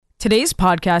Today's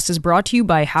podcast is brought to you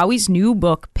by Howie's new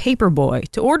book, Paperboy.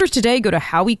 To order today, go to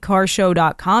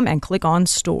howiecarrshow.com and click on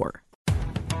store.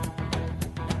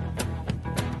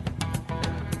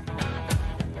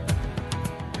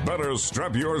 Better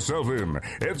strap yourself in.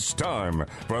 It's time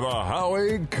for the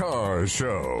Howie Carr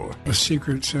Show. The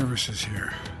Secret Service is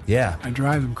here. Yeah. I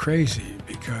drive them crazy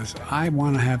because I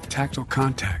want to have tactile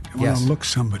contact. I want to look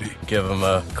somebody. Give them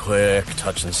a quick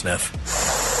touch and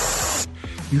sniff.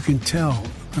 You can tell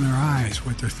in their eyes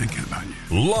what they're thinking about you.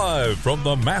 Live from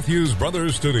the Matthews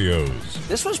Brothers Studios.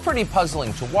 This was pretty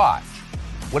puzzling to watch.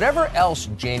 Whatever else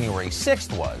January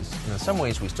 6th was, and in some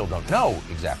ways we still don't know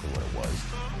exactly what it was,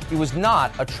 it was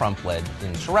not a Trump-led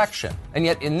insurrection. And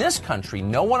yet in this country,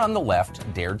 no one on the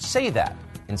left dared say that.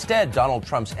 Instead, Donald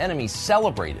Trump's enemies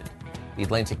celebrated. The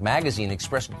Atlantic magazine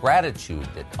expressed gratitude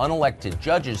that unelected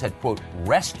judges had, quote,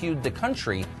 rescued the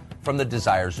country from the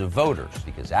desires of voters,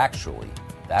 because actually,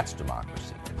 that's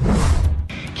democracy.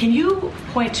 Can you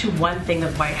point to one thing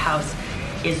the White House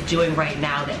is doing right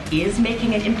now that is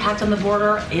making an impact on the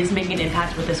border, is making an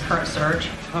impact with this current surge?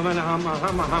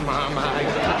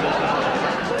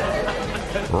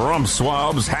 Rump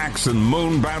swabs, hacks, and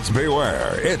moonbats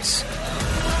beware. It's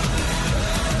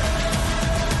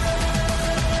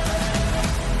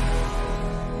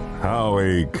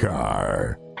Howie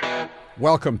Carr.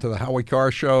 Welcome to the Howie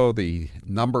Carr Show. The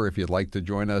number, if you'd like to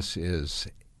join us, is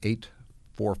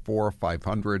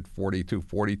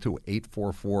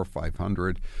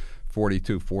 844-500-4242,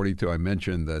 844-500-4242. I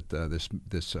mentioned that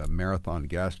this Marathon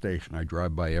gas station I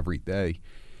drive by every day,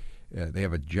 they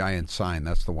have a giant sign.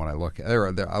 That's the one I look at.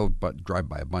 I'll drive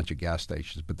by a bunch of gas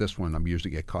stations, but this one I'm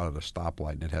usually get caught at a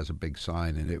stoplight, and it has a big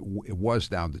sign, and it was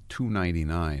down to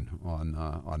 $2.99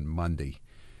 on Monday.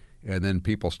 And then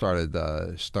people started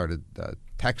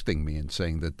texting me and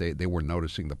saying that they were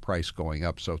noticing the price going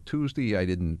up. So Tuesday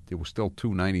it was still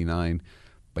 $2.99,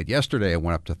 but yesterday it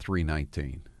went up to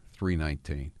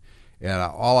 $3.19. And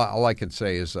all I can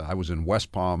say is I was in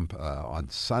West Palm on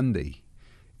Sunday,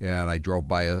 and I drove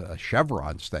by a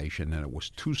Chevron station, and it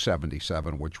was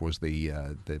 $2.77, which was the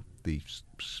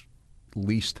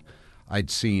least I'd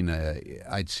seen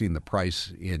the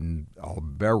price in a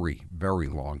very, very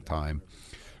long time.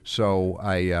 So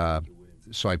I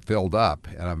filled up,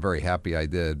 and I'm very happy I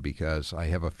did, because I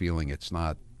have a feeling it's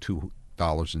not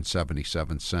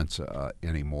 $2.77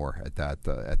 anymore at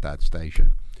that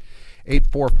station.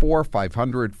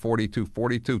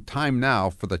 844-500-4242. Time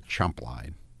now for the Chump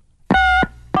line.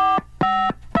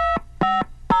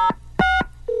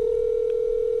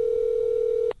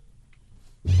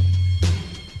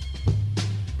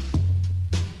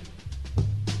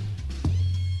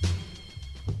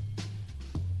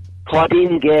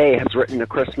 Claudine Gay has written a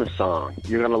Christmas song.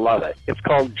 You're going to love it. It's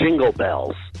called Jingle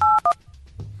Bells.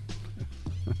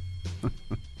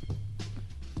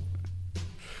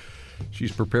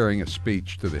 She's preparing a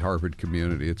speech to the Harvard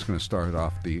community. It's going to start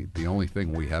off, the only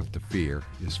thing we have to fear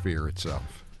is fear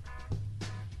itself.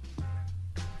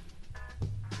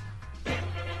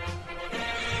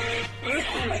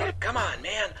 Come on,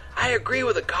 man. I agree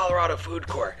with the Colorado Food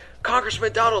Court.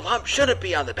 Congressman Donald Trump shouldn't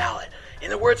be on the ballot. In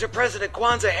the words of President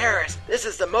Kwanzaa Harris, this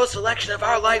is the most election of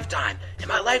our lifetime. And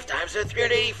my lifetime's been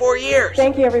 384 years.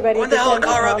 Thank you, everybody. When the hell did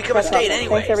Colorado become a state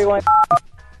anyways? Thanks, everyone.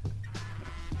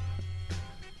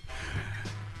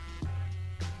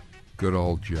 Good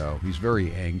old Joe. He's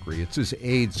very angry. It's his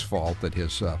aide's fault that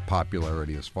his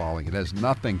popularity is falling. It has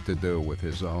nothing to do with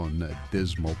his own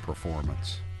dismal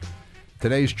performance.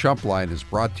 Today's Chump Line is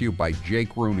brought to you by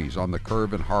Jake Rooney's on the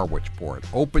Curve in Harwichport.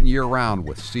 Open year-round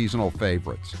with seasonal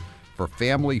favorites. For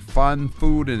family fun,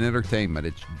 food, and entertainment,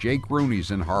 it's Jake Rooney's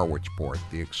in Harwichport,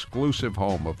 the exclusive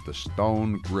home of the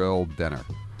Stone Grill Dinner.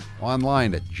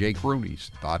 Online at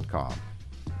jakerooney's.com.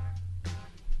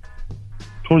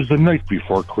 'Twas the night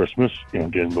before Christmas,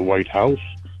 and in the White House,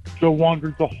 Joe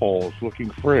wandered the halls looking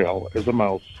frail as a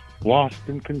mouse. Lost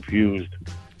and confused,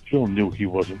 Joe knew he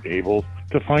wasn't able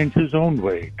to find his own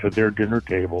way to their dinner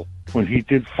table. When he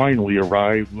did finally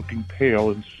arrive, looking pale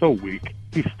and so weak,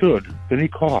 he stood, then he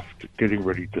coughed, getting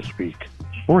ready to speak.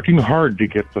 Working hard to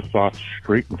get the thoughts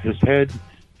straight in his head,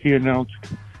 he announced,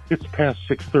 "It's past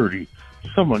 6:30.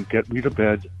 Someone get me to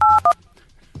bed."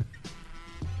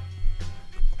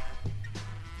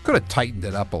 Could have tightened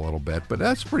it up a little bit, but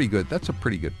that's pretty good. That's a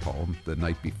pretty good poem, The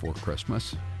Night Before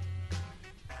Christmas.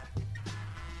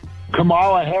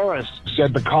 Kamala Harris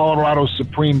said the Colorado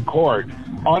Supreme Court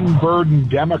unburdened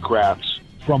Democrats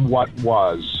from what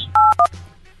was.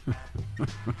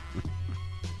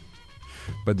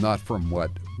 But not from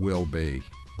what will be.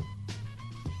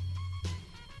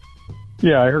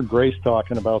 Yeah, I heard Grace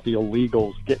talking about the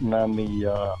illegals getting on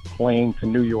the plane to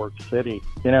New York City.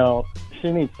 You know,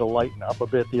 she needs to lighten up a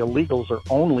bit. The illegals are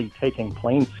only taking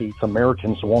plane seats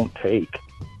Americans won't take.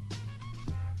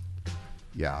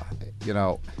 Yeah, you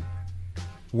know,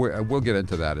 we'll get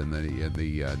into that in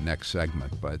the next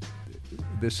segment. But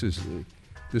this is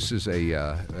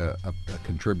a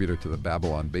contributor to the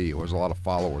Babylon Bee. There was a lot of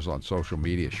followers on social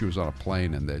media. She was on a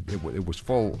plane, and it was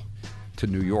full to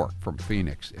New York from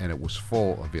Phoenix, and it was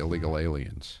full of illegal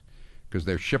aliens because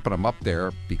they're shipping them up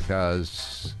there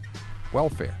because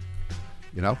welfare.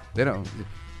 You know, they don't.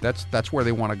 That's where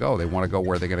they want to go. They want to go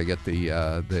where they're going to get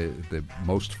the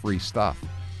most free stuff,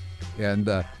 and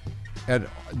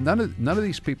none of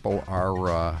these people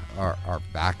are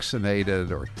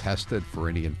vaccinated or tested for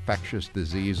any infectious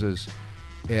diseases.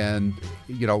 And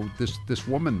you know, this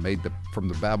woman from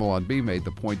the Babylon Bee made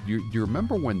the point. Do you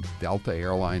remember when Delta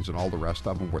Airlines and all the rest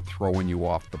of them were throwing you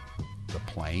off the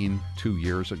plane 2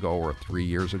 years ago or 3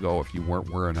 years ago if you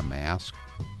weren't wearing a mask?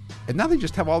 And now they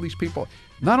just have all these people.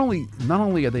 Not only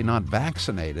are they not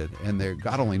vaccinated, and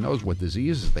God only knows what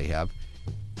diseases they have,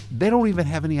 they don't even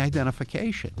have any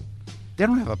identification. They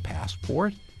don't have a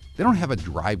passport. They don't have a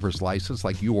driver's license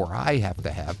like you or I have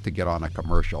to get on a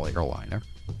commercial airliner.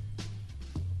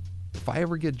 If I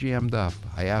ever get jammed up,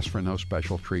 I ask for no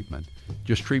special treatment.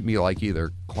 Just treat me like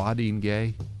either Claudine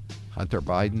Gay, Hunter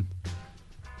Biden,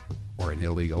 or an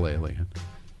illegal alien.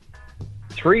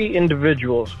 3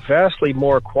 individuals vastly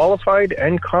more qualified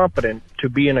and competent to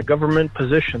be in a government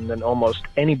position than almost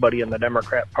anybody in the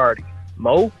Democrat Party.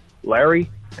 Mo, Larry,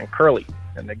 and Curly.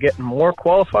 And they're getting more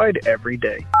qualified every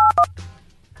day.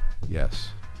 Yes.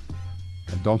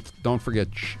 And don't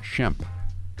forget Chump.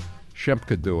 Chump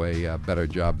could do a better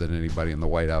job than anybody in the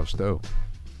White House, too.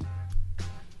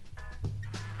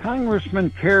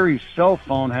 Congressman Perry's cell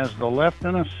phone has the left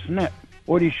in a snip.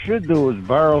 What he should do is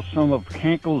borrow some of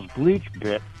Kenkel's bleach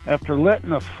bit. After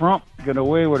letting a frump get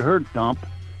away with her dump,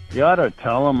 you ought to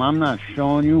tell him I'm not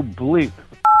showing you bleep.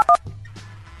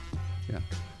 Yeah.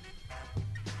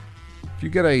 If you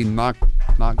get a knock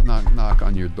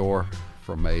on your door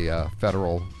from a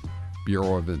Federal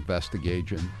Bureau of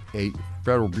Investigation,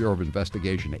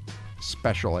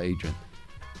 special agent,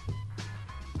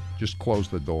 just close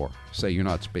the door. Say you're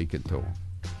not speaking to him,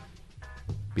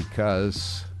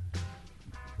 because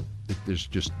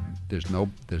there's no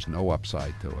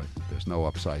upside to it. There's no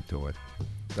upside to it.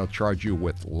 They'll charge you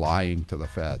with lying to the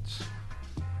feds,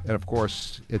 and of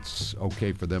course, it's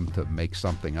okay for them to make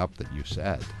something up that you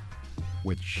said,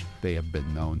 which they have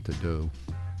been known to do,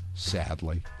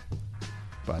 sadly.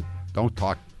 But don't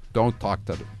talk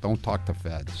to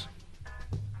feds.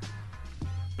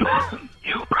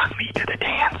 You brought me to the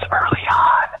dance early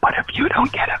on, but if you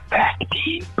don't get a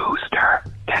vaccine booster,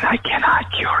 then I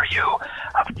cannot cure you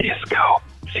of disco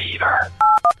fever.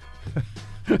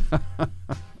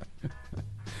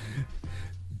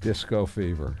 Disco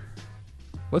fever.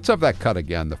 Let's have that cut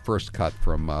again, the first cut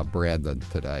from Brandon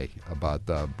today about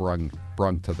brung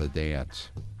to the dance.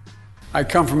 I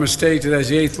come from a state that has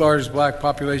the 8th largest black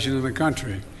population in the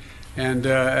country. And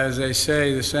as they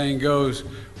say, the saying goes,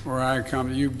 where I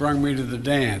come, you brung me to the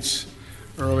dance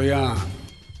early on.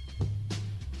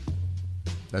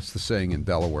 That's the saying in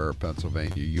Delaware or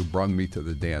Pennsylvania. You brung me to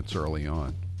the dance early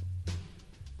on.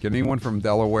 Can anyone from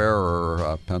Delaware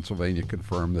or Pennsylvania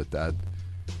confirm that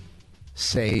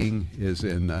saying is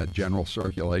in general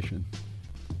circulation?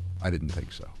 I didn't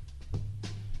think so.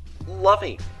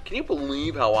 Luffy, can you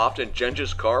believe how often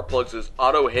Genghis Carr plugs his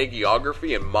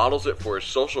auto-hagiography and models it for his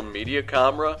social media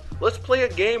camera? Let's play a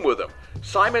game with him.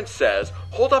 Simon says,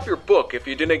 hold up your book if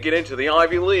you didn't get into the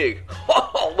Ivy League.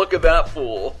 Oh, look at that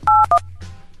fool.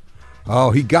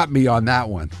 Oh, he got me on that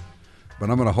one.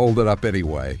 But I'm going to hold it up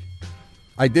anyway.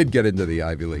 I did get into the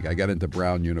Ivy League. I got into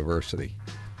Brown University.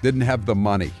 Didn't have the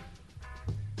money.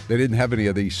 They didn't have any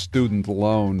of these student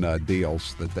loan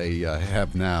deals that they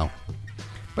have now.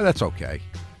 But that's okay.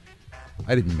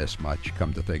 I didn't miss much,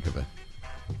 come to think of it.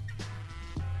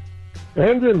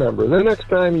 And remember, the next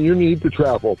time you need to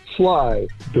travel, fly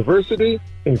Diversity,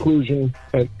 Inclusion,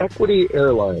 and Equity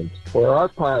Airlines, where our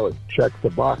pilots check the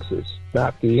boxes,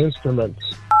 not the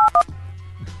instruments.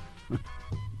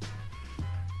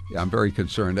 Yeah, I'm very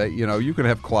concerned. You can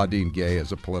have Claudine Gay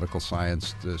as a political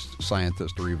scientist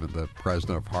or even the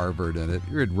president of Harvard, and it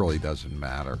really doesn't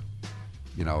matter.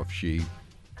 If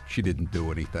she didn't do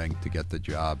anything to get the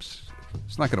jobs,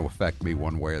 it's not going to affect me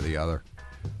one way or the other,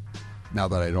 now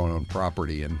that I don't own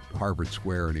property in Harvard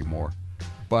Square anymore.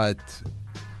 But,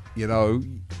 you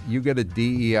get a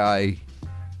DEI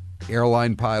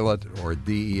airline pilot or a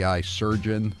DEI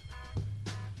surgeon,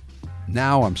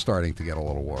 now I'm starting to get a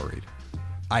little worried.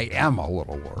 I am a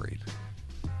little worried.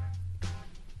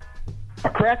 A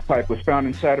crack pipe was found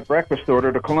inside a breakfast order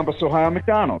at a Columbus, Ohio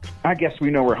McDonald's. I guess we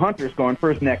know where Hunter's going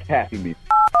for his next Happy Meal.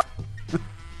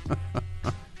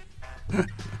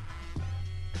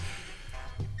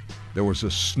 There was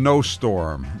a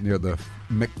snowstorm near the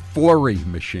McFlurry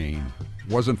machine. It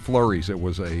wasn't flurries, it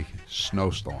was a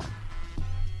snowstorm.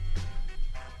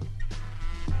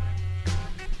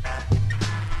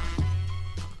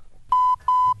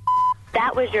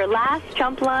 That was your last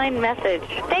Chump line message.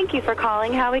 Thank you for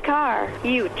calling Howie Carr,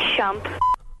 you chump.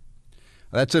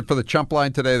 That's it for the Chump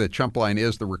Line today. The Chump Line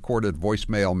is the recorded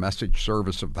voicemail message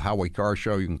service of the Howie Carr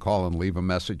Show. You can call and leave a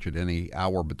message at any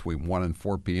hour between 1 and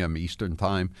 4 p.m. Eastern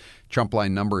Time. Chump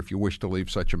Line number, if you wish to leave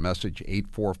such a message,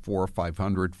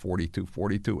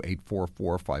 844-500-4242,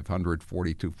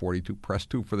 844-500-4242. Press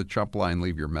 2 for the Chump Line.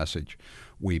 Leave your message.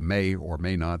 We may or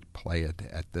may not play it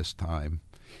at this time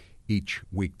each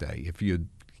weekday. If you'd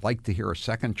like to hear a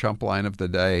second Chump Line of the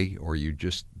day, or you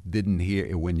just didn't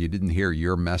hear, when you didn't hear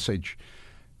your message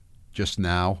just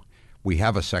now, we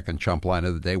have a second Chump Line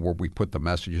of the day where we put the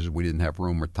messages we didn't have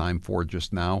room or time for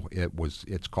just now.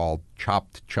 It's called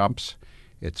Chopped Chumps.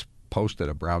 It's posted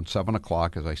around 7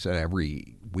 o'clock, as I said,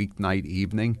 every weeknight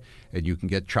evening, and you can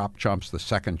get Chopped Chumps, the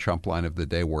second Chump Line of the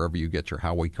day, wherever you get your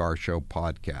Howie Carr Show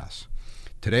podcasts.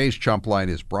 Today's Chump Line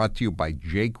is brought to you by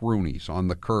Jake Rooney's on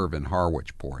the Curve in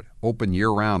Harwichport. Open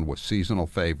year-round with seasonal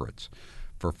favorites.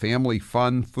 For family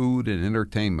fun, food, and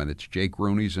entertainment, it's Jake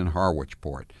Rooney's in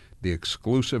Harwichport, the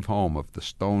exclusive home of the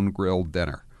Stone Grill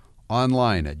Dinner.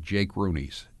 Online at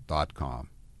jakerooney's.com.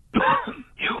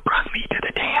 You brought me to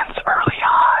the dance early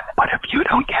on, but if you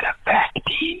don't get a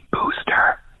vaccine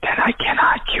booster, then I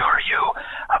cannot cure you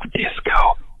of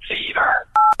disco fever.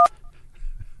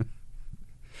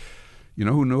 You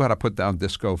know who knew how to put down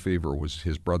disco fever was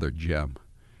his brother Jim.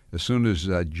 As soon as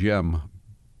Jim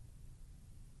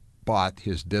bought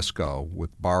his disco with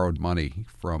borrowed money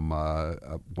from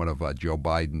one of Joe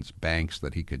Biden's banks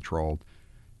that he controlled,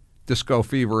 disco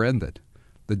fever ended.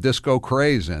 The disco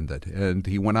craze ended, and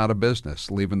he went out of business,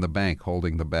 leaving the bank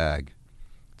holding the bag.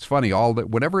 It's funny,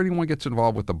 whenever anyone gets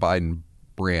involved with the Biden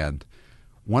brand,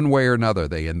 one way or another,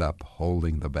 they end up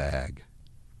holding the bag.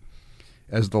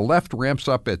 As the left ramps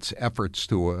up its efforts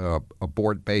to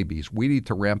abort babies, we need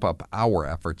to ramp up our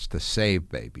efforts to save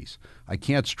babies. I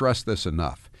can't stress this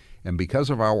enough. And because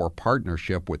of our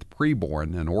partnership with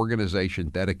Preborn, an organization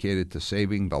dedicated to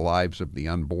saving the lives of the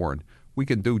unborn, we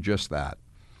can do just that.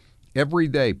 Every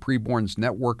day, Preborn's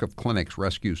network of clinics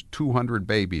rescues 200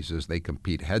 babies as they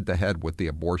compete head-to-head with the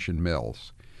abortion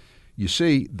mills. You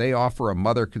see, they offer a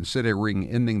mother considering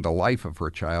ending the life of her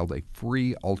child a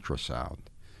free ultrasound.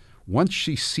 Once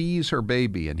she sees her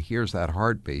baby and hears that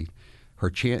heartbeat,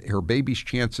 her baby's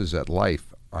chances at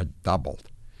life are doubled.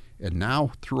 And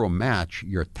now, through a match,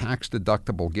 your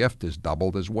tax-deductible gift is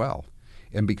doubled as well.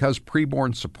 And because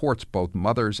Preborn supports both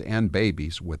mothers and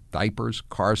babies with diapers,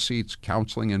 car seats,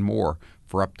 counseling, and more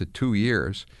for up to 2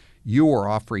 years, you are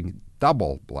offering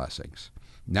double blessings.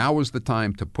 Now is the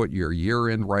time to put your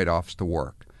year-end write-offs to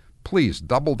work. Please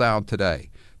double down today.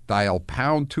 Dial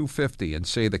pound 250 and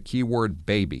say the keyword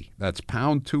baby. That's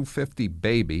pound 250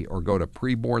 baby, or go to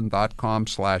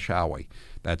preborn.com/Howie.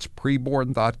 That's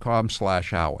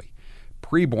preborn.com/Howie.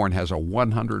 Preborn has a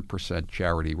 100%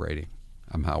 charity rating.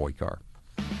 I'm Howie Carr.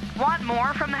 Want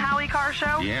more from The Howie Carr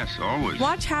Show? Yes, always.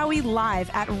 Watch Howie live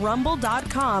at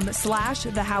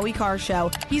rumble.com/The Howie Carr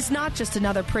Show. He's not just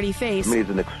another pretty face. I mean, he's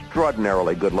an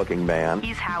extraordinarily good-looking man.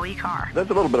 He's Howie Carr. There's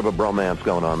a little bit of a bromance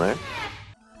going on there.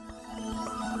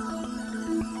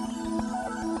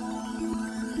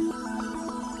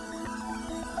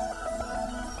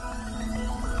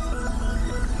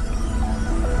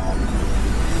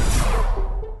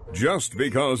 Just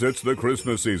because it's the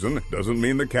Christmas season doesn't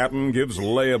mean the captain gives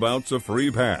layabouts a free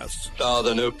pass. Are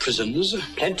there no prisons?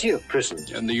 Plenty of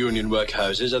prisons. And the union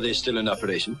workhouses, are they still in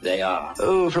operation? They are.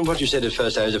 Oh, from what you said at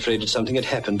first, I was afraid that something had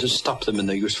happened to stop them in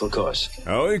their useful course.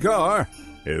 Howie Carr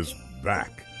is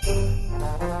back.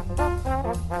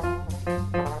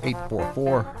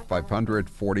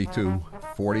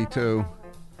 844-500-4242.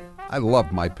 I love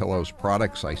MyPillow's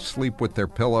products. I sleep with their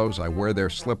pillows, I wear their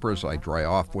slippers, I dry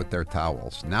off with their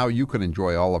towels. Now you can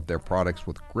enjoy all of their products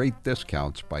with great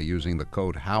discounts by using the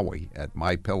code Howie at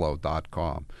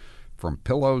mypillow.com. From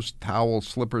pillows, towels,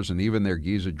 slippers, and even their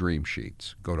Giza Dream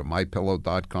Sheets. Go to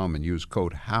mypillow.com and use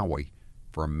code Howie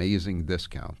for amazing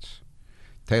discounts.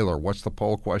 Taylor, what's the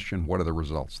poll question? What are the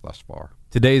results thus far?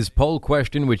 Today's poll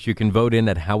question, which you can vote in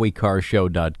at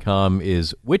howiecarrshow.com,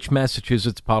 is which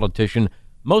Massachusetts politician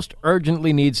most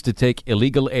urgently needs to take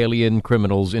illegal alien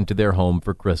criminals into their home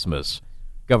for Christmas?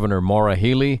 Governor Maura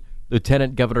Healey,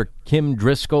 Lieutenant Governor Kim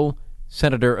Driscoll,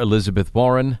 Senator Elizabeth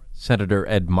Warren, Senator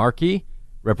Ed Markey,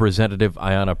 Representative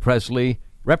Ayanna Pressley,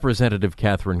 Representative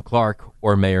Catherine Clark,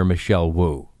 or Mayor Michelle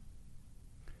Wu.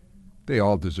 They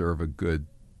all deserve a good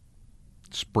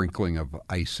sprinkling of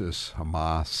ISIS,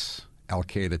 Hamas,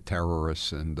 Al-Qaeda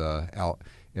terrorists, and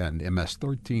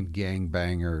MS-13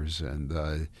 gangbangers,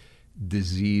 and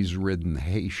disease-ridden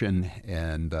Haitian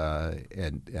and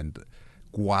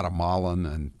Guatemalan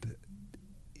and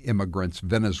immigrants,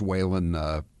 Venezuelan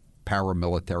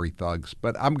paramilitary thugs.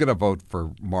 But I'm going to vote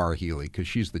for Maura Healey because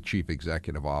she's the chief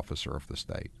executive officer of the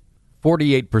state.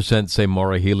 48% say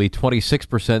Maura Healey,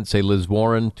 26% say Liz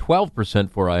Warren, 12%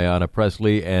 for Ayanna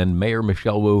Pressley, and Mayor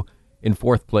Michelle Wu in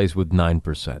fourth place with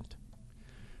 9%.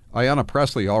 Ayanna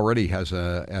Pressley already has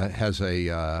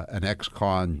an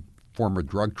ex-con former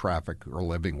drug trafficker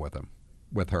living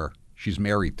with her. She's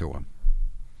married to him.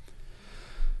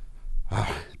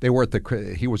 He was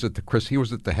at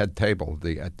the head table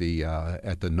at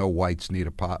the No Whites Need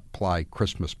Apply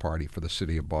Christmas party for the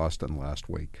city of Boston last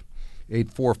week.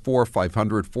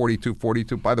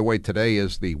 844-500-4242. By the way, today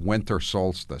is the winter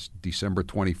solstice, December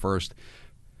 21st.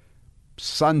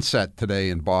 Sunset today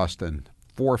in Boston,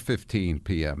 4:15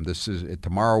 p.m.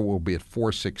 Tomorrow will be at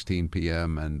 4:16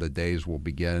 p.m. and the days will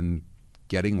begin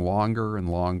getting longer and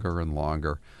longer and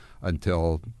longer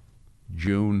until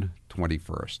June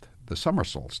 21st, the summer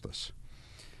solstice.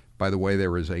 By the way,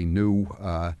 there is a new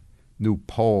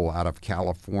poll out of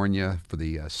California for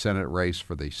the Senate race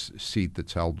for the seat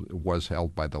was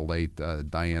held by the late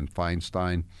Dianne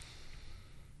Feinstein.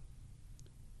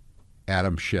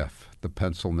 Adam Schiff, the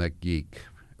pencil neck geek,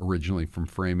 originally from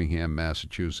Framingham,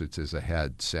 Massachusetts, is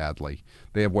ahead, sadly.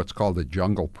 They have what's called a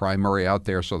jungle primary out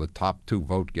there, so the top two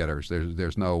vote getters,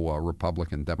 there's no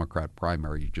Republican-Democrat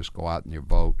primary. You just go out and you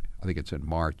vote. I think it's in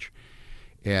March.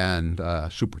 And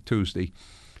Super Tuesday.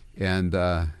 And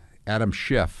Adam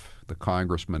Schiff, the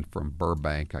congressman from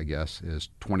Burbank, I guess, is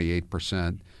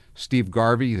 28%. Steve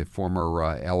Garvey, the former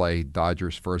L.A.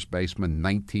 Dodgers first baseman,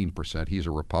 19%. He's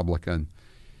a Republican.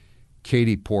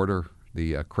 Katie Porter,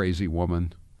 the crazy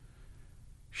woman,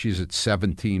 she's at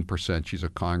 17%. She's a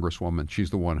congresswoman. She's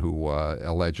the one who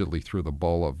allegedly threw the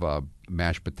bowl of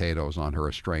mashed potatoes on her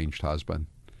estranged husband.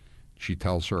 She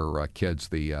tells her kids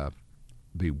the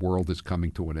world is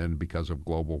coming to an end because of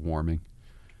global warming.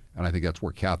 And I think that's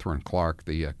where Catherine Clark,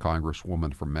 the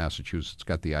congresswoman from Massachusetts,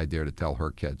 got the idea to tell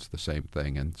her kids the same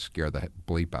thing and scare the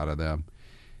bleep out of them.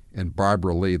 And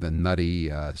Barbara Lee, the nutty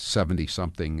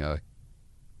 70-something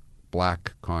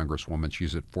black congresswoman,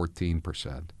 she's at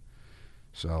 14%.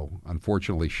 So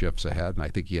unfortunately, Schiff's ahead, and I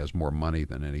think he has more money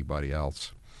than anybody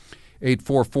else.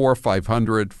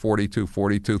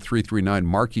 844-500-4242, 339.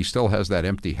 Markey still has that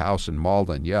empty house in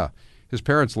Malden. Yeah, his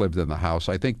parents lived in the house.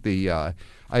 I think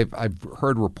I've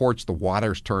heard reports the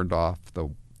water's turned off, the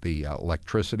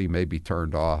electricity may be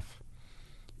turned off,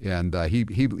 and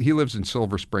he lives in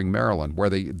Silver Spring, Maryland, where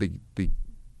the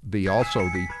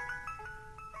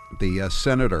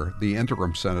senator, the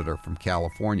interim senator from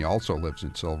California, also lives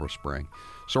in Silver Spring.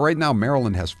 So right now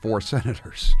Maryland has 4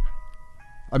 senators.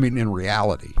 I mean, in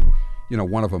reality,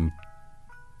 one of them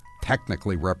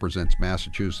technically represents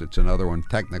Massachusetts, another one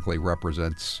technically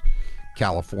represents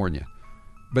California.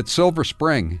 But Silver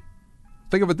Spring,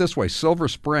 think of it this way, Silver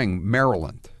Spring,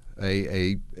 Maryland,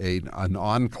 an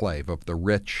enclave of the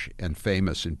rich and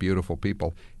famous and beautiful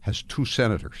people, has 2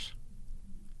 senators.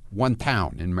 One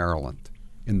town in Maryland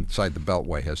inside the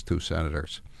Beltway has 2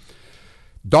 senators.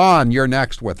 Don, you're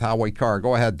next with Howie Carr.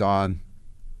 Go ahead, Don.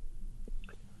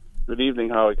 Good evening,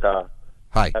 Howie Carr.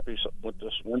 Hi. Happy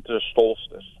winter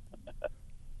solstice.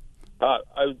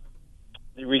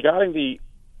 Regarding the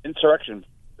insurrection,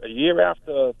 a year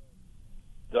after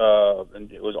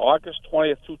and it was August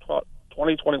 20th,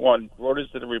 2021, Reuters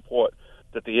did a report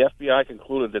that the FBI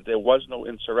concluded that there was no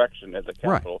insurrection at the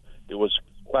Capitol. Right. It was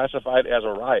classified as a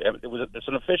riot. It's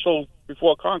an official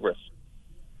before Congress.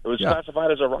 It was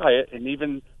classified as a riot, and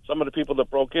even some of the people that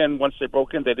broke in, once they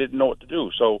broke in, they didn't know what to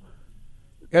do. So,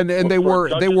 and they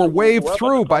were waved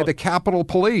through by the Capitol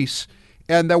Police,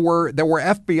 and there were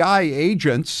FBI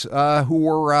agents who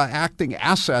were acting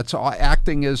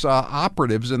as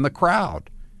operatives in the crowd.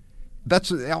 That's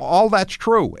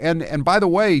true. And by the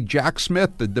way, Jack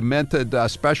Smith, the demented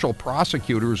special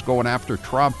prosecutor who's going after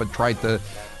Trump and tried to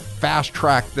fast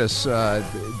track this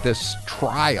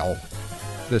trial,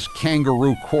 this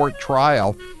kangaroo court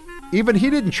trial, even he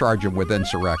didn't charge him with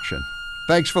insurrection.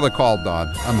 Thanks for the call, Don.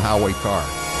 I'm Howie Carr.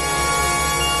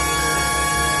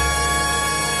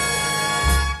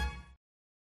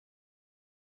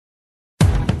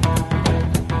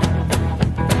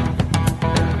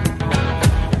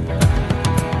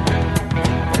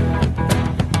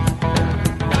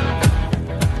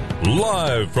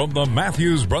 Live from the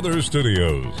Matthews Brothers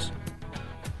Studios.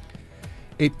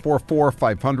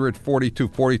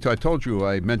 844-500-4242. I told you,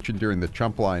 I mentioned during the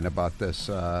Chump line about this.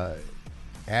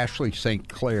 Ashley St.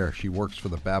 Clair, she works for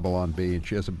the Babylon Bee, and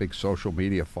she has a big social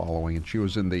media following, and she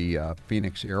was in the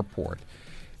Phoenix airport.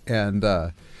 And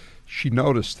she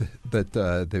noticed that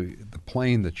the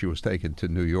plane that she was taking to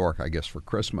New York, I guess for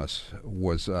Christmas,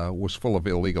 was full of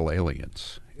illegal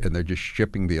aliens. And they're just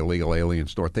shipping the illegal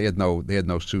aliens north. They had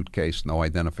no suitcase, no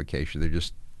identification. They're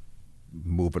just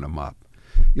moving them up.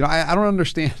 I don't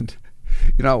understand.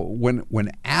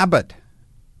 When Abbott,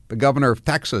 the governor of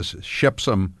Texas, ships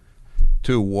them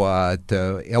to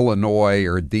Illinois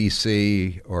or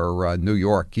D.C. or New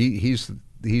York, he's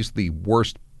the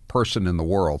worst person in the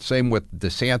world. Same with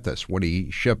DeSantis when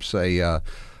he ships a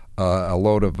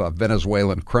load of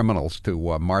Venezuelan criminals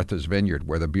to Martha's Vineyard,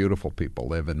 where the beautiful people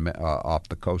live off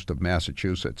the coast of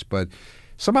Massachusetts. But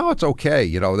somehow it's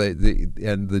okay,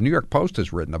 and the New York Post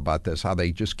has written about this, how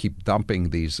they just keep dumping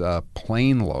these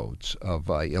plane loads of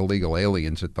illegal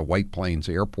aliens at the White Plains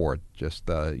Airport, just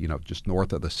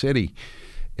north of the city,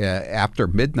 after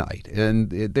midnight.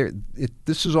 And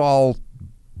this is all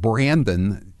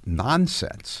Brandon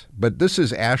nonsense. But this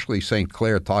is Ashley St.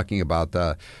 Clair talking about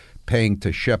paying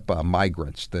to ship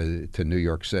migrants to New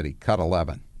York City. Cut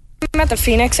 11. I'm at the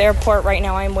Phoenix airport right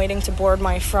now. I'm waiting to board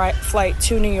my flight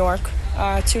to New York,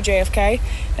 to JFK,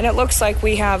 and it looks like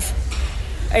we have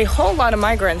a whole lot of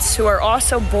migrants who are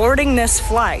also boarding this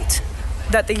flight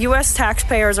that the U.S.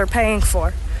 taxpayers are paying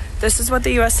for. This is what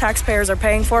the U.S. taxpayers are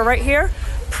paying for right here.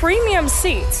 Premium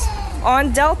seats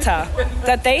on Delta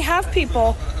that they have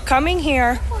people coming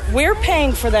here. We're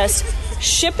paying for this,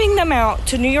 shipping them out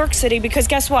to New York City, because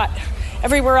guess what?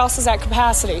 Everywhere else is at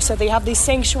capacity. So they have these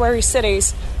sanctuary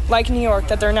cities like New York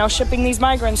that they're now shipping these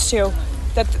migrants to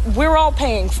that we're all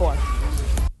paying for.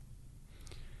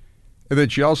 And then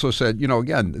she also said,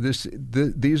 again,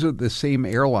 these are the same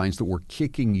airlines that were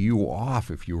kicking you off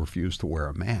if you refused to wear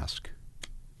a mask.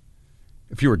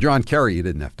 If you were John Kerry, you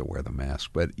didn't have to wear the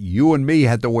mask, but you and me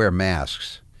had to wear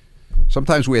masks.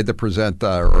 Sometimes we had to present,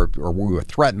 or we were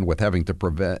threatened with having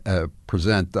to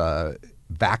present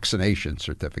vaccination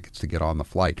certificates to get on the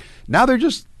flight. Now they're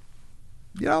just,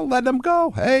 let them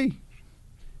go. Hey,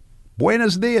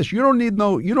 buenos dias. You don't need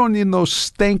no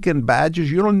stinking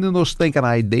badges. You don't need no stinking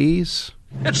IDs.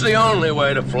 It's the only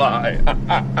way to fly.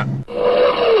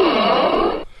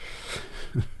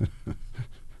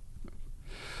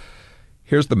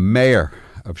 Here's the mayor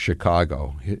of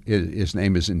Chicago. His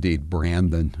name is indeed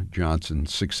Brandon Johnson,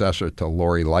 successor to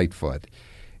Lori Lightfoot.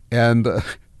 And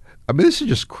this is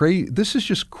just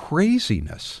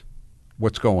craziness.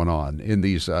 What's going on in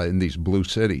these blue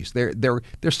cities? They're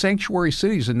sanctuary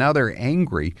cities, and now they're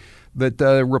angry that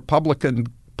Republican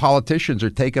politicians are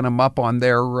taking them up on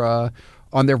their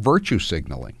virtue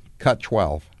signaling. Cut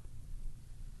 12.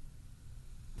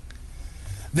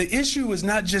 The issue is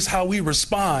not just how we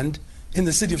respond in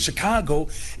the city of Chicago,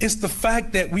 it's the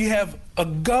fact that we have a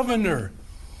governor,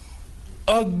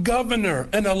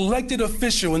 an elected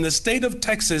official in the state of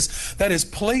Texas that is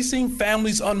placing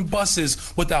families on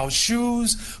buses without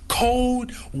shoes,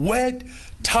 cold, wet,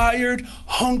 tired,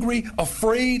 hungry,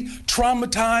 afraid,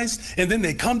 traumatized, and then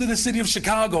they come to the city of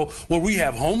Chicago where we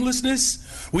have homelessness,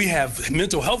 we have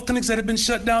mental health clinics that have been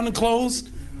shut down and closed,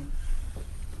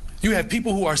 you have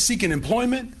people who are seeking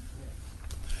employment.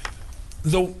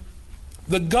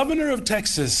 The governor of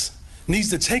Texas needs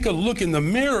to take a look in the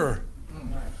mirror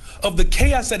of the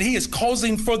chaos that he is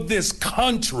causing for this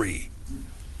country.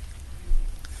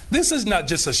 This is not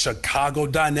just a Chicago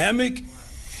dynamic.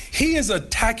 He is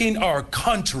attacking our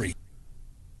country.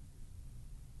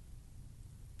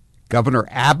 Governor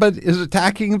Abbott is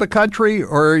attacking the country?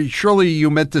 Or surely you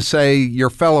meant to say your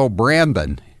fellow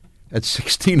Brandon at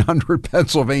 1600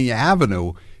 Pennsylvania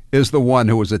Avenue is the one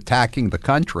who is attacking the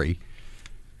country.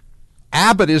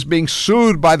 Abbott is being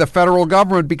sued by the federal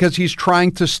government because he's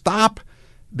trying to stop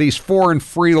these foreign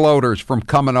freeloaders from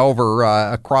coming over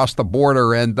across the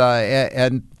border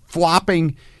and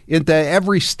flopping into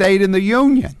every state in the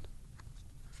union.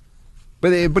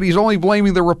 But he's only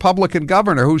blaming the Republican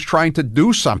governor who's trying to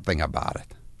do something about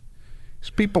it.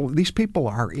 These people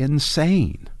are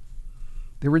insane.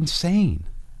 They're insane.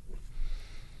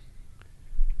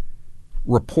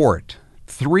 Report.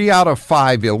 3 out of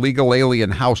 5 illegal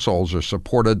alien households are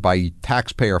supported by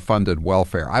taxpayer-funded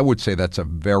welfare. I would say that's a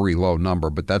very low number,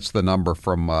 but that's the number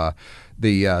from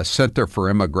the Center for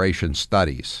Immigration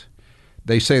Studies.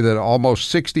 They say that almost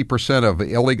 60% of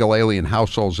illegal alien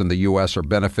households in the U.S. are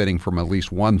benefiting from at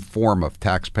least one form of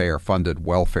taxpayer-funded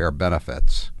welfare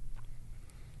benefits.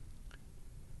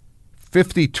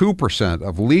 52%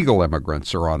 of legal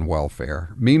immigrants are on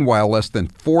welfare. Meanwhile, less than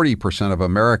 40% of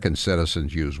American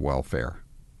citizens use welfare.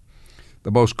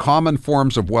 The most common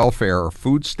forms of welfare are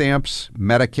food stamps,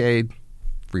 Medicaid,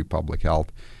 free public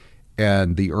health,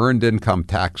 and the Earned Income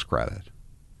Tax Credit.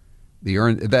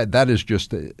 That is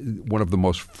just one of the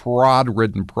most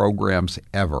fraud-ridden programs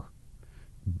ever.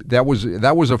 That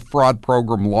was a fraud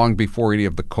program long before any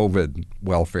of the COVID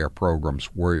welfare programs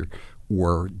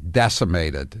were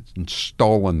decimated and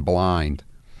stolen blind.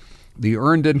 The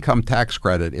Earned Income Tax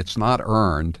Credit, it's not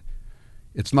earned,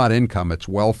 it's not income, it's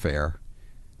welfare.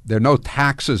 There are no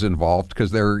taxes involved because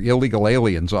they're illegal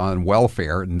aliens on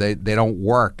welfare and they don't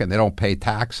work and they don't pay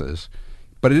taxes.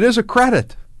 But it is a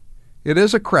credit. It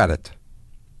is a credit.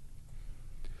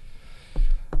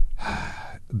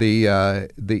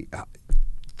 The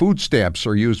food stamps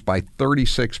are used by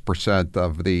 36%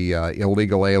 of the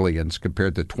illegal aliens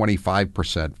compared to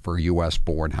 25% for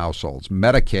U.S.-born households.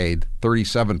 Medicaid,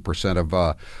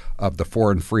 37% of the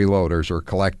foreign freeloaders are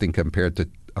collecting compared to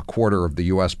a quarter of the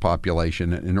U.S.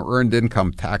 population. An Earned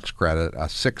Income Tax Credit, a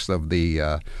sixth of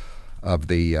the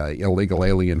illegal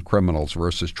alien criminals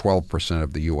versus 12%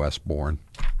 of the U.S.-born.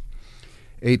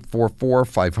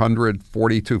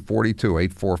 844-500-4242,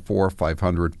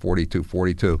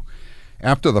 844-500-4242.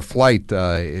 After the flight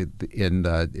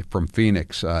from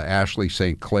Phoenix, Ashley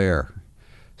St. Clair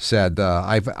said,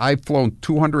 I've flown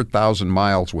 200,000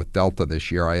 miles with Delta this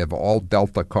year. I have all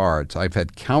Delta cards. I've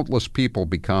had countless people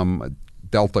become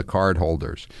Delta card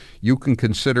holders. You can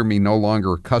consider me no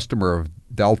longer a customer of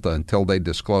Delta until they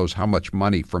disclose how much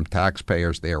money from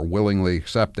taxpayers they are willingly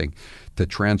accepting to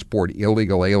transport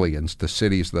illegal aliens to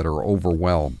cities that are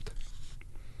overwhelmed.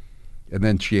 And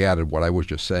then she added what I was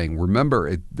just saying. Remember,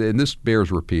 and this bears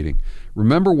repeating,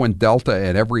 remember when Delta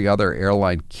and every other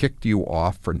airline kicked you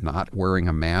off for not wearing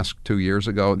a mask 2 years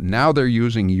ago? Now they're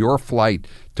using your flight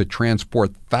to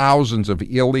transport thousands of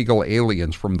illegal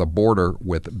aliens from the border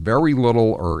with very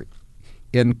little or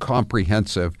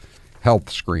incomprehensive health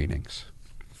screenings.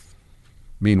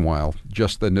 Meanwhile,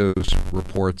 Just the News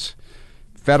reports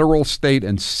federal, state,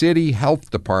 and city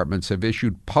health departments have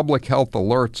issued public health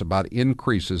alerts about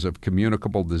increases of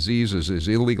communicable diseases as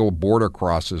illegal border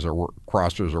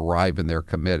crossers arrive in their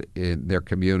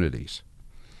communities.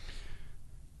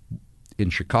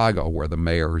 In Chicago, where the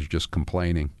mayor is just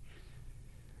complaining,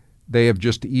 they have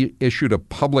just issued a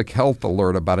public health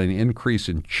alert about an increase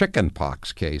in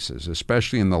chickenpox cases,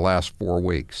 especially in the last 4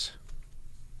 weeks.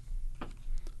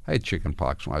 I had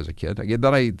chickenpox when I was a kid.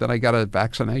 Then I got a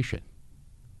vaccination.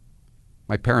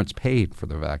 My parents paid for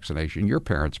the vaccination. Your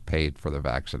parents paid for the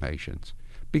vaccinations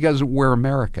because we're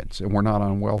Americans and we're not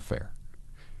on welfare.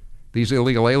 These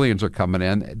illegal aliens are coming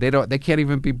in. They can't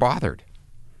even be bothered.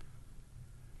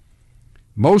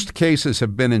 Most cases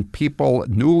have been in people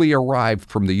newly arrived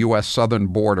from the U.S. southern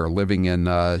border living in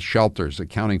shelters,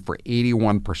 accounting for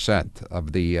 81%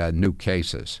 of the new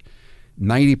cases.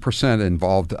 90%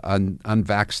 involved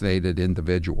unvaccinated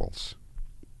individuals.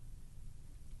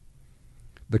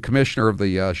 The commissioner of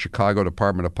the Chicago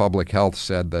Department of Public Health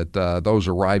said that those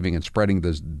arriving and spreading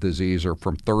this disease are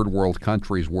from third world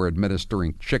countries where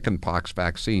administering chickenpox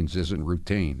vaccines isn't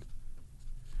routine.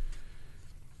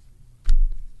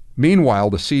 Meanwhile,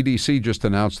 the CDC just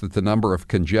announced that the number of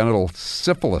congenital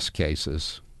syphilis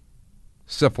cases,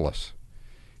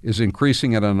 is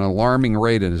increasing at an alarming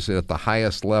rate and is at the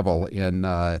highest level in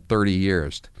 30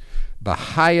 years. The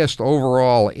highest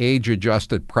overall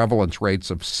age-adjusted prevalence rates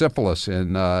of syphilis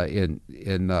in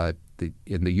the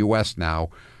U.S. now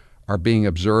are being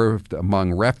observed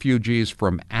among refugees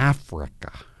from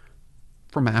Africa,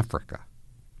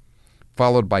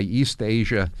 followed by East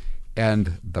Asia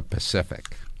and the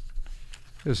Pacific.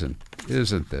 Isn't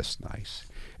this nice?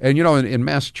 And in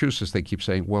Massachusetts they keep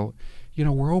saying, well,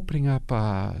 we're opening up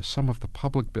some of the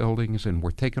public buildings and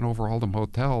we're taking over all the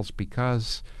motels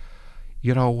because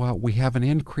we have an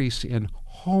increase in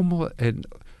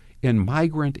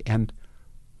migrant and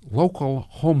local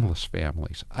homeless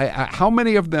families. How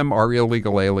many of them are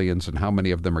illegal aliens, and how many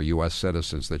of them are U.S.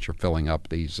 citizens that you're filling up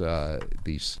these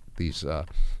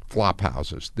flop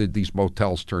houses, these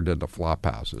motels turned into flop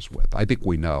houses with? I think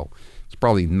we know. It's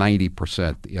probably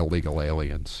 90% illegal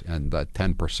aliens and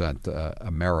 10%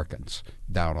 Americans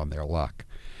down on their luck.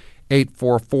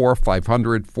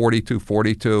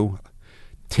 844-500-4242.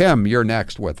 Tim, you're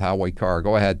next with Howie Carr.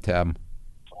 Go ahead, Tim.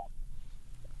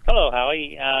 Hello,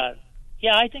 Howie. I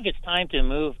think it's time to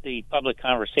move the public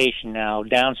conversation now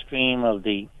downstream of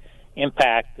the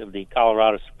impact of the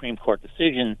Colorado Supreme Court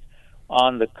decision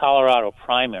on the Colorado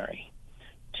primary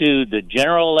to the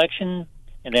general election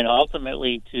and then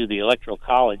ultimately to the Electoral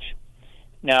College.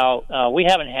 Now, we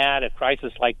haven't had a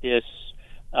crisis like this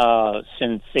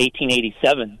since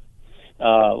 1887,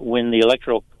 when the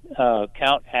Electoral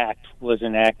Count Act was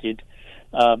enacted.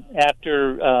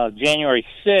 After January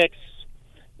 6th,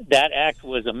 that act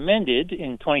was amended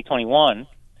in 2021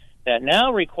 that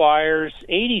now requires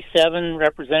 87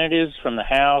 representatives from the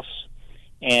House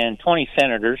and 20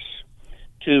 senators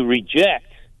to reject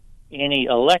any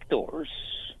electors.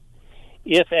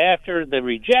 If after the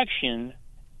rejection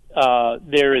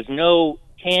there is no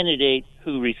candidate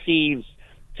who receives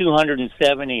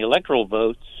 270 electoral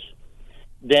votes,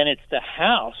 then it's the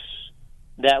House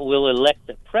that will elect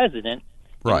the president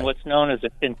in what's known as a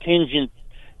contingent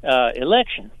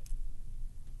election.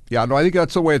 Yeah, no, I think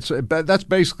that's the way that's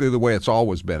basically the way it's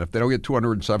always been. If they don't get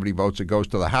 270 votes, it goes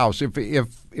to the House.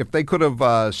 If they could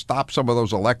have stopped some of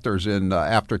those electors in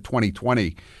after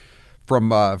 2020 from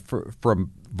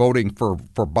voting for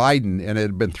Biden and it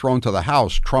had been thrown to the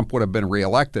House, Trump would have been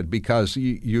reelected because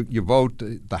you vote,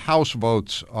 the House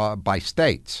votes by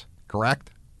states,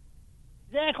 correct?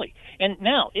 Exactly. And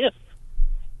now if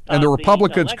and the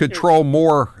Republicans control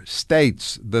more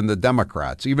states than the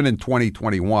Democrats, even in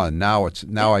 2021. Now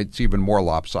it's even more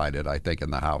lopsided, I think,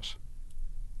 in the House.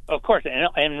 Of course,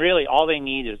 and really all they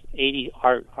need is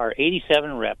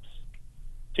 87 reps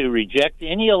to reject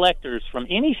any electors from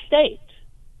any state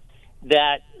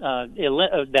that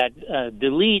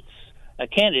deletes a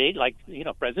candidate like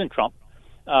President Trump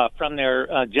from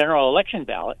their general election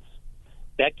ballots.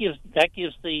 That gives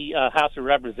the House of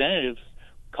Representatives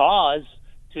cause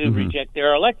to reject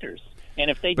their electors. And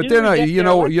if they but do, they're not,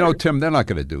 electors, Tim, they're not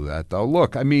going to do that though.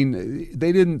 Look, I mean,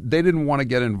 they didn't want to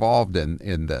get involved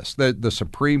in this. The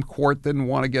Supreme Court didn't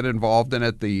want to get involved in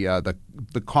it. The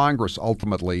Congress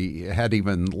ultimately had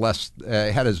even less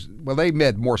they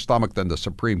had more stomach than the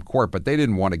Supreme Court, but they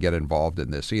didn't want to get involved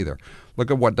in this either.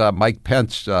 Look at what Mike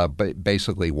Pence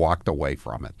basically walked away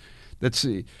from it.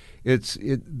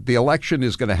 The election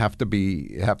is going to have to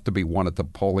be won at the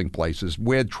polling places.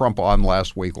 We had Trump on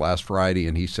last Friday,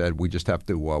 and he said we just have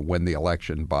to win the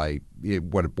election by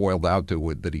what it boiled down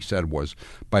to. That he said was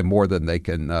by more votes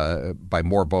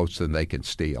than they can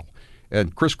steal.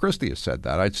 And Chris Christie has said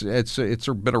that. It's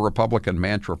been a Republican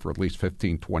mantra for at least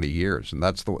 15, 20 years, and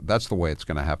that's the way it's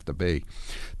going to have to be.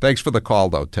 Thanks for the call,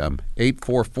 though, Tim.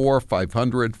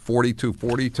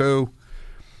 844-500-4242.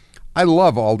 I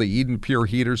love all the Eden Pure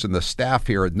heaters, and the staff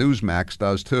here at Newsmax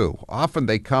does too. Often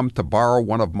they come to borrow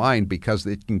one of mine because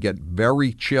it can get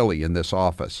very chilly in this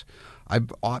office.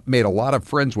 I've made a lot of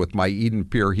friends with my Eden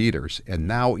Pure heaters, and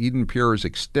now Eden Pure is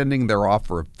extending their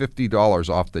offer of $50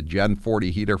 off the Gen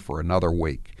 40 heater for another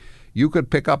week. You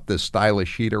could pick up this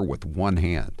stylish heater with one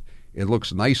hand. It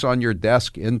looks nice on your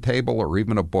desk, end table, or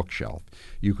even a bookshelf.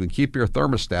 You can keep your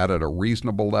thermostat at a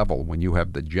reasonable level when you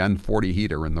have the Gen 40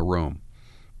 heater in the room.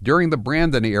 During the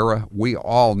Brandon era, we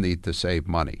all need to save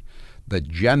money. The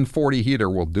Gen 40 heater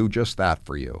will do just that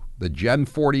for you. The Gen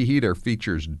 40 heater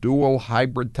features dual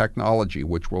hybrid technology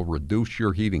which will reduce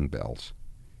your heating bills.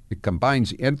 It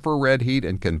combines infrared heat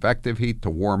and convective heat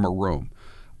to warm a room.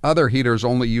 Other heaters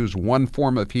only use one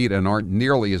form of heat and aren't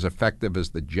nearly as effective as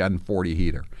the Gen 40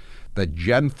 heater. The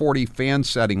Gen 40 fan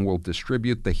setting will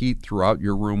distribute the heat throughout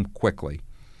your room quickly.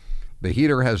 The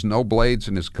heater has no blades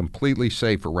and is completely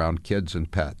safe around kids and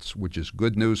pets, which is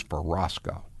good news for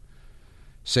Roscoe.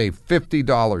 Save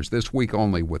 $50 this week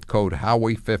only with code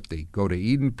Howie50. Go to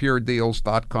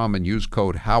EdenPureDeals.com and use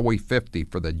code Howie50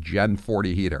 for the Gen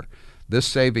 40 heater. This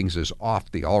savings is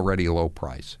off the already low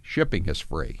price. Shipping is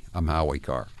free. I'm Howie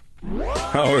Carr.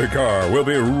 Howie Carr will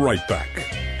be right back.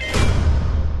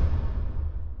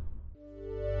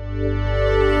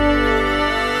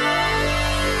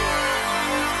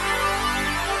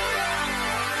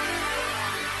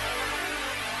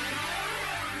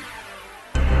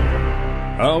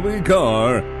 Howie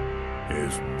Carr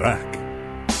is back.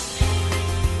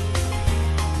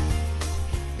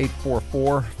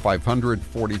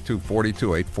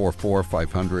 844-500-4242,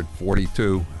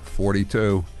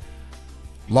 844-500-4242.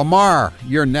 Lamar,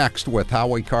 you're next with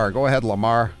Howie Carr. Go ahead,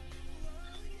 Lamar.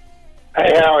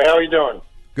 Hey, Howie, how are you doing?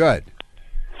 Good.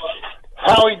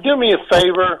 Howie, do me a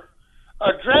favor.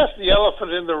 Address the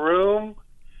elephant in the room.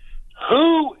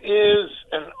 Who is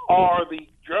and are the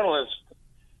journalists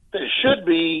that should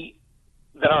be,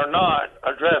 that are not,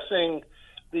 addressing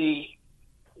the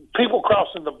people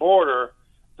crossing the border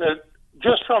that,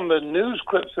 just from the news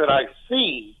clips that I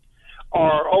see,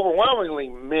 are overwhelmingly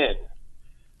men?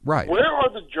 Right. Where are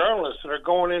the journalists that are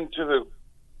going into the,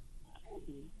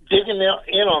 digging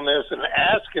in on this and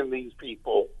asking these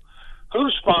people,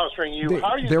 who's sponsoring you? How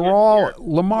are you? They're all,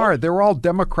 Lamar, they're all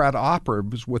Democrat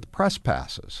operatives with press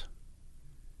passes.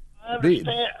 I understand.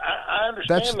 I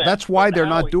understand that. That's why they're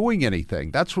not doing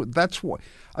anything. That's what.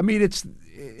 I mean,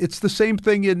 it's the same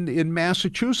thing in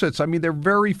Massachusetts. I mean, there are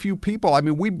very few people. I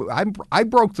mean, I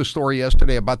broke the story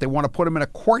yesterday about they want to put him in a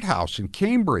courthouse in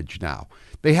Cambridge now.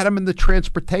 They had him in the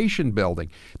transportation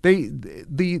building.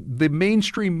 The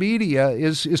mainstream media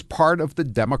is part of the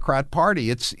Democrat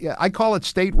Party. I call it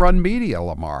state-run media,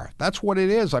 Lamar. That's what it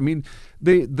is. I mean,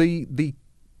 the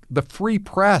free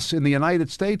press in the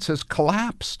United States has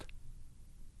collapsed.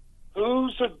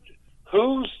 Who's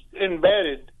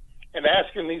embedded in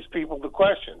asking these people the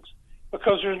questions?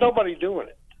 Because there's nobody doing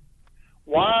it.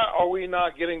 Why are we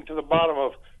not getting to the bottom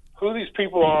of who these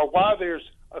people are? Why there's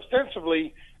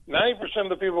ostensibly 90% of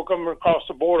the people coming across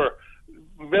the border,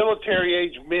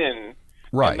 military-age men,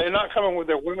 right? And they're not coming with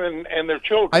their women and their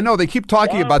children. I know they keep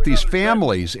talking about these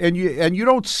families, and you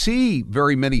don't see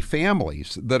very many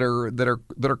families that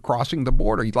are crossing the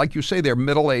border. Like you say, they're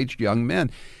middle-aged young men,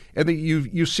 and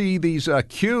you see these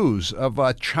queues of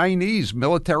Chinese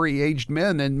military-aged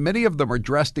men, and many of them are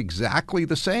dressed exactly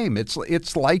the same.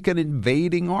 It's like an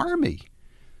invading army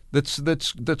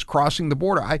that's crossing the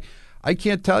border. I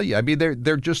can't tell you. I mean,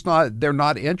 they're just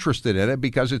not interested in it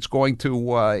because it's going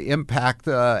to impact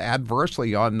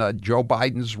adversely on Joe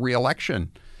Biden's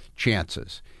reelection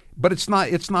chances. But it's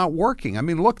not working. I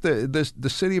mean, look, the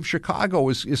city of Chicago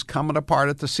is coming apart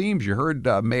at the seams. You heard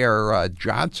Mayor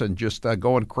Johnson just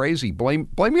going crazy, blaming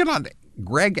it on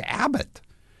Greg Abbott.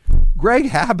 Greg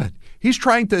Abbott. He's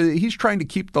trying to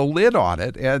keep the lid on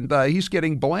it, and he's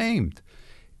getting blamed.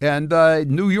 And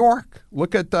New York,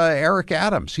 look at Eric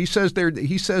Adams. He says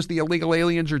the illegal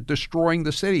aliens are destroying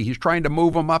the city. He's trying to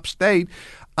move them upstate.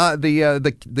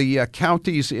 The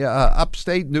counties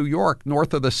upstate New York,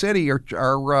 north of the city,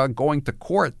 are going to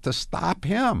court to stop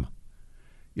him.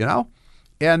 You know,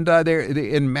 and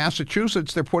in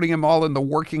Massachusetts, they're putting them all in the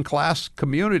working class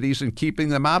communities and keeping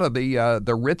them out of the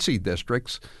ritzy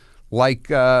districts. Like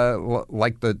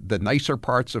the nicer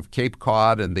parts of Cape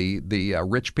Cod and the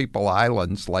rich people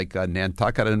islands like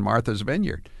Nantucket and Martha's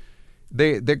Vineyard,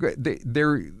 they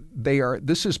are.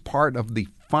 This is part of the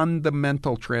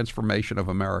fundamental transformation of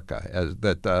America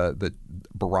that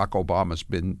Barack Obama's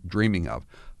been dreaming of,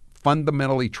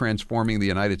 fundamentally transforming the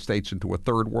United States into a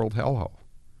third world hellhole,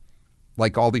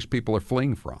 like all these people are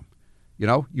fleeing from. You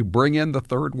know, you bring in the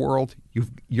third world,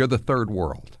 you're the third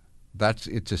world.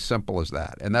 It's as simple as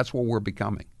that, and that's what we're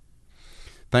becoming.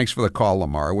 Thanks for the call,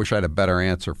 Lamar. I wish I had a better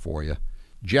answer for you.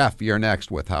 Jeff, you're next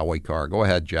with Howie Carr. Go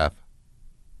ahead, Jeff.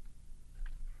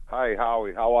 Hi,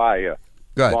 Howie. How are you?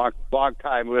 Good.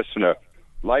 Long-time listener,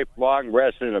 lifelong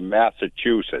resident of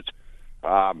Massachusetts.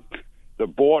 The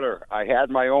border, I had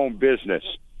my own business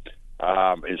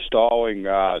installing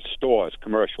stores,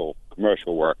 commercial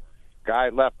work. Guy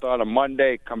left on a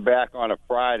Monday, come back on a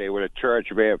Friday with a church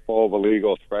van full of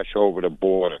illegals fresh over the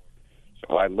border.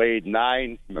 So I laid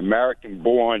 9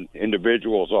 American-born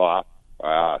individuals off,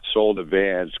 sold the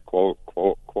vans,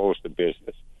 closed the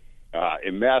business.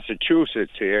 In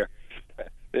Massachusetts here,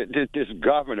 this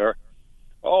governor,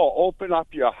 open up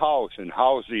your house and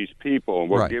house these people, and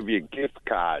we'll give you gift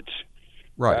cards.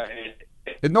 Right.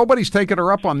 And nobody's taken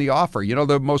her up on the offer. You know,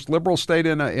 the most liberal state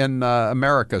in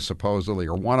America, supposedly,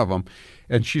 or one of them.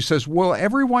 And she says, well,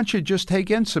 everyone should just take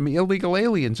in some illegal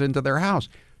aliens into their house.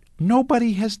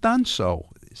 Nobody has done so.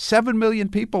 7 million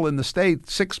people in the state,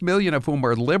 6 million of whom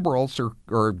are liberals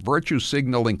or virtue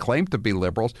signaling claim to be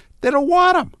liberals. They don't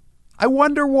want them. I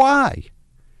wonder why.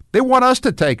 They want us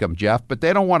to take them, Jeff, but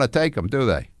they don't want to take them, do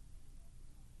they?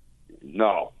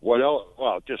 No. Well,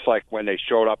 just like when they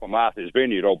showed up at Martha's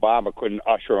Vineyard, Obama couldn't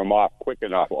usher them off quick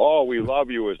enough. Oh, we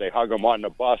love you, as they hug them on the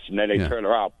bus, and then they turn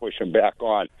around, push them back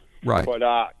on. Right. But,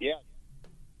 yeah.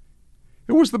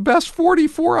 It was the best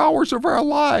 44 hours of our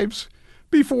lives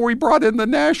before we brought in the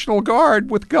National Guard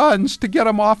with guns to get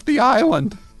them off the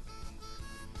island.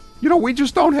 You know, we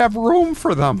just don't have room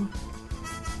for them.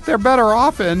 They're better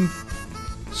off in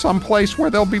someplace where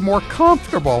they'll be more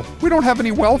comfortable. We don't have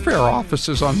any welfare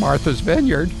offices on Martha's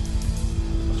Vineyard.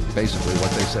 That's basically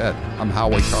what they said. I'm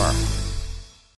Howie Carr.